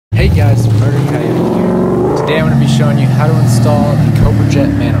Hey guys, Murder Coyote here. Today I'm going to be showing you how to install the Cobra Jet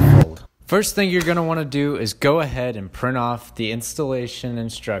manifold. First thing you're going to want to do is go ahead and print off the installation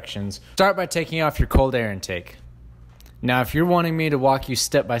instructions. Start by taking off your cold air intake. Now if you're wanting me to walk you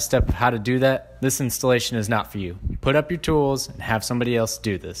step by step how to do that, this installation is not for you. Put up your tools and have somebody else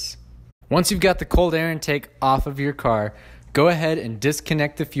do this. Once you've got the cold air intake off of your car, go ahead and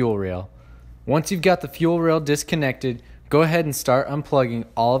disconnect the fuel rail. Once you've got the fuel rail disconnected, go ahead and start unplugging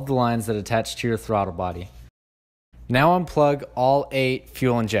all of the lines that attach to your throttle body. Now unplug all 8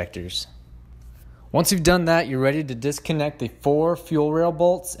 fuel injectors. Once you've done that, you're ready to disconnect the 4 fuel rail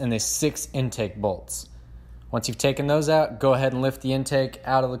bolts and the 6 intake bolts. Once you've taken those out, go ahead and lift the intake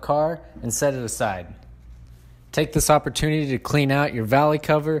out of the car and set it aside. Take this opportunity to clean out your valley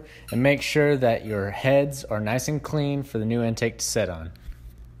cover and make sure that your heads are nice and clean for the new intake to set on.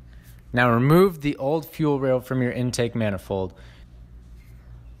 Now remove the old fuel rail from your intake manifold.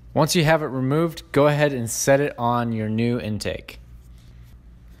 Once you have it removed, go ahead and set it on your new intake.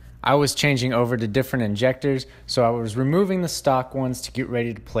 I was changing over to different injectors, so I was removing the stock ones to get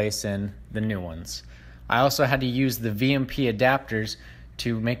ready to place in the new ones. I also had to use the VMP adapters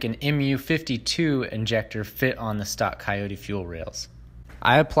to make an MU52 injector fit on the stock Coyote fuel rails.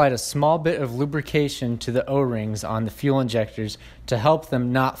 I applied a small bit of lubrication to the O-rings on the fuel injectors to help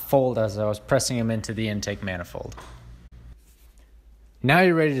them not fold as I was pressing them into the intake manifold. Now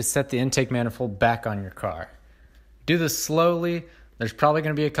you're ready to set the intake manifold back on your car. Do this slowly. There's probably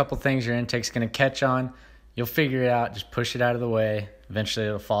going to be a couple things your intake's going to catch on. You'll figure it out. Just push it out of the way. Eventually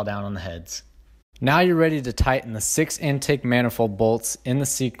it'll fall down on the heads. Now you're ready to tighten the 6 intake manifold bolts in the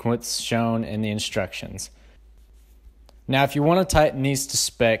sequence shown in the instructions. Now if you want to tighten these to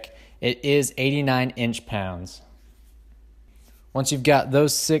spec, it is 89 inch-pounds. Once you've got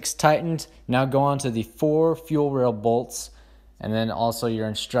those 6 tightened, now go on to the 4 fuel rail bolts, and then also your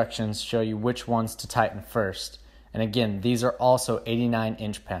instructions show you which ones to tighten first. And again, these are also 89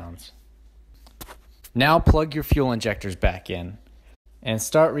 inch-pounds. Now plug your fuel injectors back in and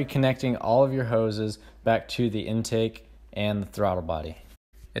start reconnecting all of your hoses back to the intake and the throttle body.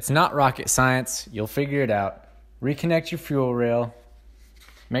 It's not rocket science, you'll figure it out. Reconnect your fuel rail,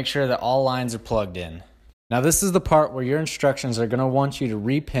 make sure that all lines are plugged in. Now this is the part where your instructions are going to want you to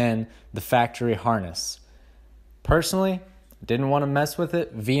repin the factory harness. Personally, didn't want to mess with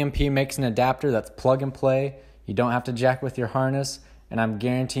it. VMP makes an adapter that's plug and play. You don't have to jack with your harness, and I'm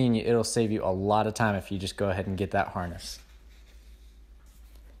guaranteeing you it'll save you a lot of time if you just go ahead and get that harness.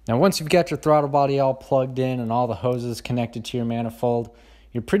 Now once you've got your throttle body all plugged in and all the hoses connected to your manifold,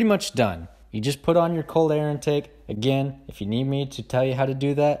 you're pretty much done. You just put on your cold air intake. Again, if you need me to tell you how to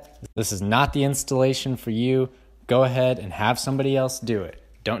do that, this is not the installation for you. Go ahead and have somebody else do it.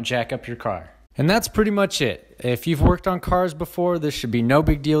 Don't jack up your car. And that's pretty much it. If you've worked on cars before, this should be no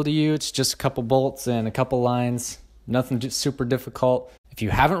big deal to you. It's just a couple bolts and a couple lines. Nothing super difficult. If you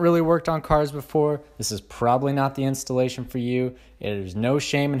haven't really worked on cars before, this is probably not the installation for you. There's no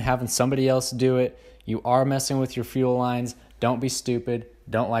shame in having somebody else do it. You are messing with your fuel lines. Don't be stupid.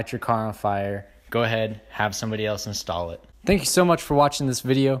 Don't light your car on fire. Go ahead, have somebody else install it. Thank you so much for watching this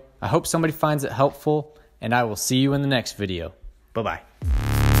video. I hope somebody finds it helpful, and I will see you in the next video. Bye-bye.